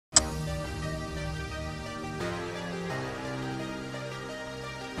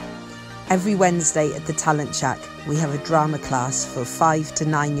Every Wednesday at the Talent Shack, we have a drama class for 5 to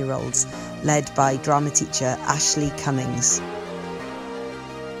 9-year-olds led by drama teacher Ashley Cummings.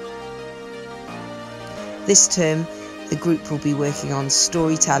 This term, the group will be working on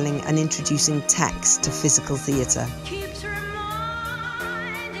storytelling and introducing text to physical theatre.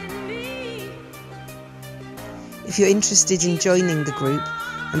 If you're interested in joining the group,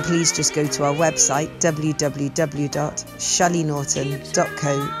 then please just go to our website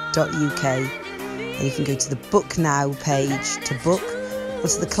www.shelleynorton.co.uk and you can go to the Book Now page to book, or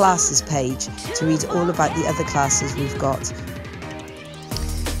to the classes page to read all about the other classes we've got.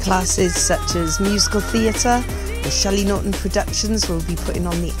 Classes such as musical theatre, the Shelley Norton Productions will be putting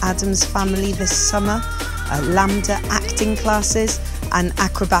on the Addams Family this summer, Lambda acting classes and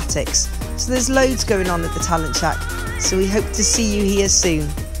acrobatics. So there's loads going on at the Talent Shack, so we hope to see you here soon.